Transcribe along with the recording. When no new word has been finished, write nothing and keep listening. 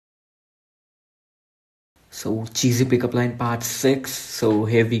So, cheesy pickup line part 6. So,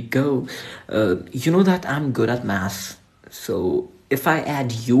 here we go. You know that I'm good at maths. So, if I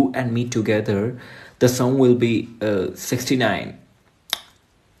add you and me together, the sum will be 69.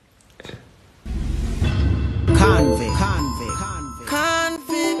 Convict.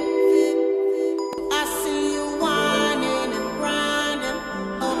 I see you whining and grinding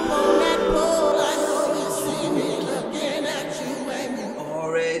up on that pole. I know you see me looking at you and you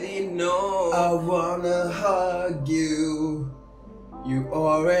Already know I wanna hug you. You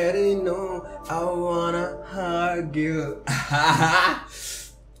already know I wanna hug you.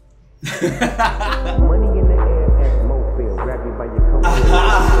 Money in the air and more feel. Grab you by your coat.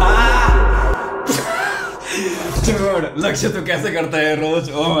 Dude, Lakshya तू कैसे करता है रोज?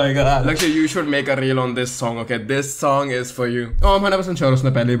 Oh my god. Lakshya, you should make a reel on this song, okay? This song is for you. Oh, I'm 100% sure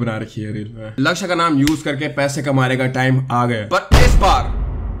उसने पहले ही बना रखी है reel. लक्ष्य का नाम यूज करके पैसे कमाने का टाइम आ गया। पर इस बार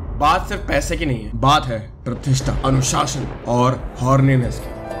बात सिर्फ पैसे की नहीं है, बात है प्रतिष्ठा, अनुशासन और हॉर्नीनेस की।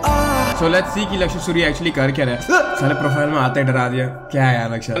 So let's see कि लक्ष्य सूरी एक्चुअली कर क्या रहा है। साले प्रोफाइल में आते डरा दिया। क्या है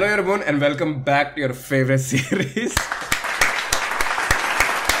यार लक्ष्य? Hello everyone and welcome back to your favorite series.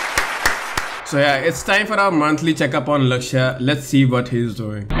 So yeah, it's time for our monthly checkup on Lakshya. Let's see what he's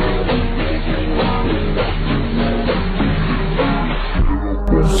doing.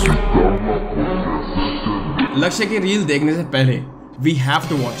 Lakshya की रील देखने से पहले we have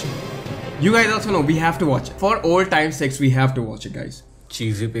to watch it. You guys also know we have to watch it. For old time's sakes, we have to watch it, guys.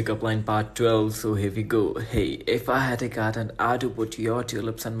 Cheesy pickup line part 12. So, here we go. Hey, if I had a garden, I'd put your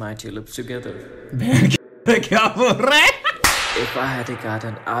tulips and my tulips together. क्या बोल रहा है? If I had a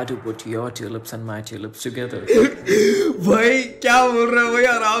garden, I'd put your tulips and my tulips together. भाई क्या बोल रहा है भाई?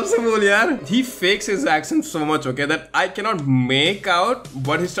 आराम से बोल यार. He fakes his accent so much, okay, that I cannot make out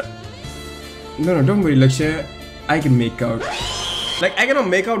what he's No, don't worry, Lakshya. I can make out. Like, I cannot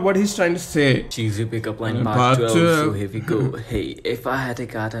make out what he's trying to say. Cheesy pickup line part 12. So, here we go. Hey, if I had a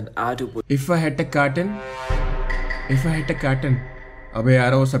garden, I'd put... If I had a carton. If I had a carton. अबे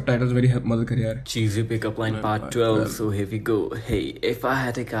यार वो subtitles मेरी मदद कर यार. Cheesy pickup line part 12. So here we go. Hey, if I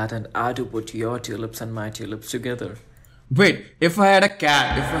had a garden, I'd put your tulips and my tulips together. Wait, if I had a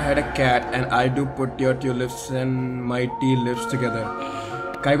cat and I do put your tulips and my tulips together.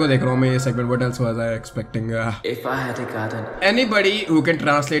 काय को देख रहा हूँ मैं ये segment? What else was I expecting? If I had a garden. Anybody who can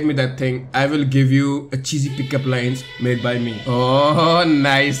translate me that thing, I will give you a cheesy pickup lines made by me. Oh,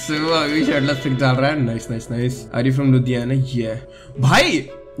 nice. अभी shirtless pic डाल रहा है. Nice. Are you from Ludhiana? Yeah. भाई,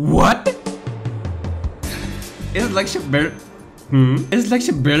 what? Is Lakshya built? Is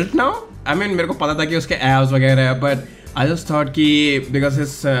Lakshya built now? I mean, मेरे को पता था कि उसके abs वगैरह है, but I just thought कि because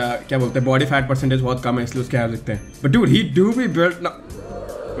his क्या बोलते हैं body fat percentage बहुत कम है इसलिए उसके abs दिखते हैं. But dude, he do be built now.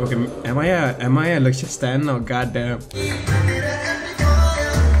 Okay, am I a Lakshya stan now? God damn.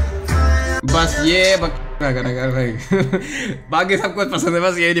 बस ये कर भाई. बाकी सब कुछ पसंद है,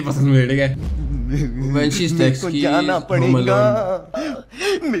 बस ये नहीं पसंद मुझे, ठीक है? When she's text की जाना पड़ेगा,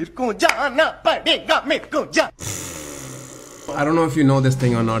 मेरे को जाना पड़ेगा, मेरे को जा. I don't know if you know this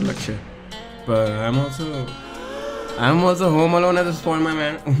thing or not, Lakshya, but I'm also home alone at this point, my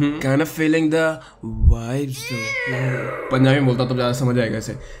man. Kind of feeling the vibes though. Punjabi में बोलता तो ज़्यादा समझ आएगा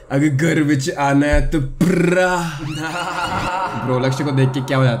इसे. अगर घर विच आना है तो प्रा. Bro, लक्ष्य को देख के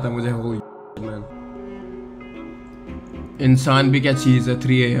क्या हो जाता है मुझे? हो man. इंसान भी क्या चीज़ है?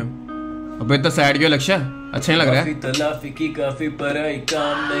 3 AM. अबे इतना सैड क्यों लक्ष्य? अच्छा नहीं लग रहा है? काफी तलाफी की काफी पराई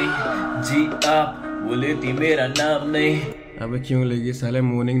काम नहीं जी आप वो लेती मेरा नाम नहीं. अबे क्यों लेगी साले?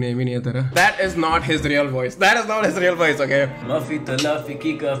 मॉर्निंग नेम ही नहीं है तेरा. That is not his real voice. Okay. माफी तलाफी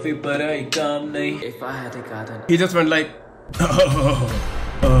की काफी पराई काम नहीं. If I had a garden. He just went like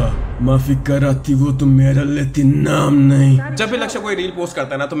माफी कराती वो तो मेरा लेती नाम नहीं. जब भी लक्ष्य कोई रील पोस्ट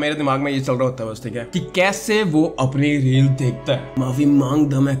करता है ना तो मेरे दिमाग में ये चल रहा होता है बस, ठीक है, कि कैसे वो अपनी रील देखता है. माफी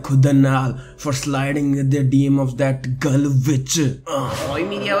मांगदा मैं खुद नाल for sliding the DM of that girl which. ओए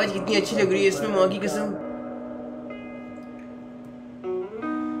मेरी आवाज कितनी अच्छी लग रही है इसमें, मां की कसम.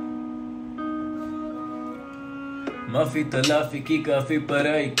 माफी तलाफी की काफी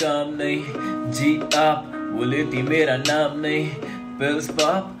पराई काम नहीं जी आप वो लेती मेरा नाम नहीं. Pills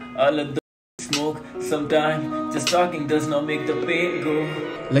pop, I let the smoke sometime. Just talking does not make the pain go.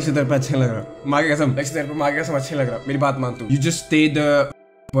 लक्ष्य तेरे पे अच्छा लग रहा. माँ की कसम, लक्ष्य तेरे पे माँ की कसम अच्छा लग रहा. मेरी बात मान तू. You just stay the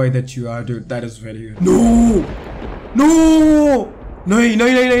boy that you are, dude. That is very good. No. नहीं.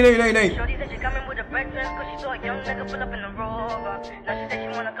 Shorty said she coming with her breakfast cause she saw a young nigga pull up in the Rover. Now she said she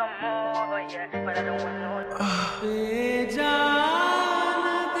wanna come over, yeah, but I don't want no.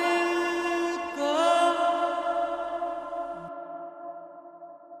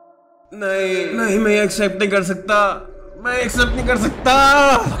 नहीं मैं accept नहीं कर सकता. मैं accept नहीं कर सकता।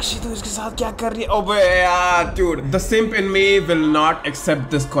 लक्ष्य तो इसके साथ क्या कर रही है? ओबे यार dude, the simp in me will not accept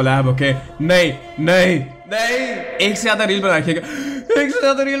this collab, okay? नहीं नहीं नहीं, एक से ज्यादा रील बना रखिएगा, एक से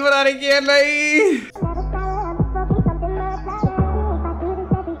ज्यादा रील बना रखी है। नहीं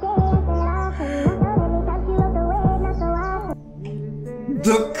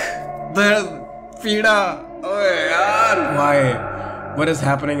दुख, दर्द, पीड़ा, ओए यार why? What is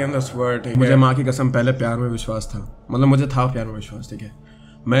happening in this world? मुझे माँ की कसम पहले प्यार में विश्वास था, मतलब मुझे था प्यार में विश्वास, ठीक है।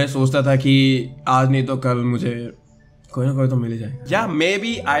 मैं सोचता था कि आज नहीं तो कल मुझे कोई ना कोई तो मिल ही जाए। Yeah,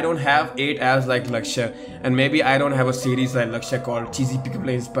 maybe I don't have 8 abs like Lakshya, and maybe I don't have a series like Lakshya called Cheesy Pickup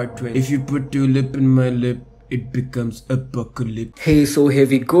Lines Part 12. If you put your lip in my lip, it becomes apocalypse. Hey, so here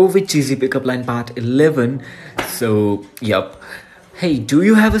we go with Cheesy Pickup Line Part 11. So, yup. Hey, do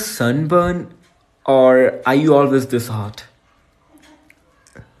you have a sunburn, or are you always this hot?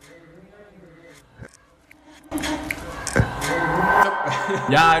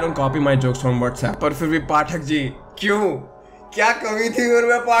 Yeah, I don't copy my jokes from WhatsApp. पर फिर भी पाठक जी, क्यों? क्या कमी थी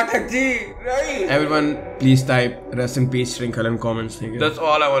मेरे Pathak ji? Right? Everyone, please type rest in peace Shrinkhal in comments. That's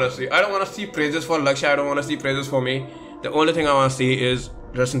all I want to see. I don't want to see praises for Lakshya. I don't want to see praises for me. The only thing I want to see is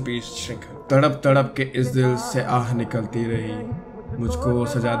rest in peace Shrinkhal. तड़प तड़प के इस दिल से आह निकलती रही, मुझको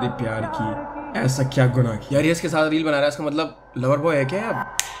सजा दी प्यार की, ऐसा क्या गुनाह किया? यार ये इसके साथ रील बना रहा है, इसका मतलब लवर बॉय है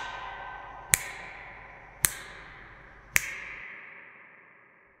क्या?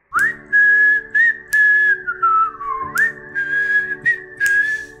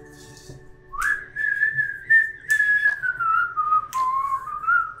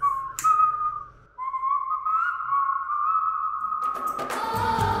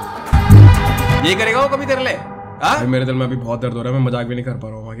 ये करेगा वो कभी तेरे लिए? हाँ? मेरे दिल में अभी बहुत दर्द हो रहा है, मैं मजाक भी नहीं कर पा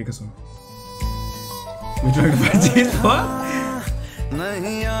रहा हूँ माँ की कसम।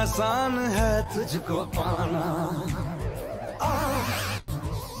 नहीं आसान है तुझको पाना।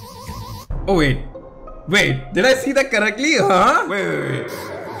 Oh wait, did I see that correctly? Huh? Wait.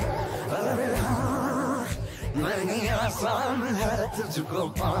 नहीं आसान है तुझको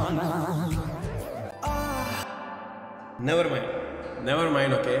पाना। Never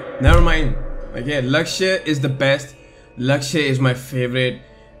mind, okay? Never mind. Okay, Lakshya is the best. Lakshya is my favorite.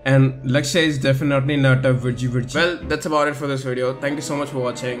 And Lakshya is definitely not a virgin. Well, that's about it for this video. Thank you so much for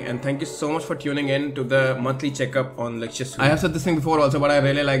watching. And thank you so much for tuning in to the monthly checkup on Lakshya Suri. I have said this thing before also, but I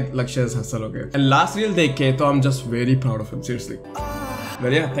really like Lakshya's hustle, okay? And last reel dekh ke, so I'm just very proud of him, seriously.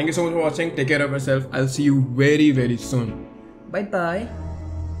 But yeah, thank you so much for watching. Take care of yourself. I'll see you very, very soon. Bye-bye.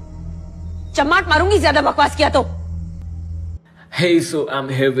 चमाट मारूंगी ज्यादा बकवास किया तो। Hey, so I'm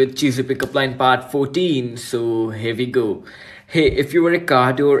here with Cheesy Pickup Line Part 14. So here we go. Hey, if you were a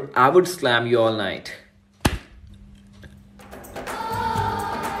car door, I would slam you all night.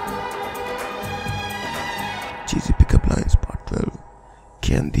 Cheesy Pickup Lines Part 12.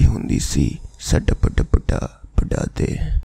 Kendi hundi si sada pada pada pada de.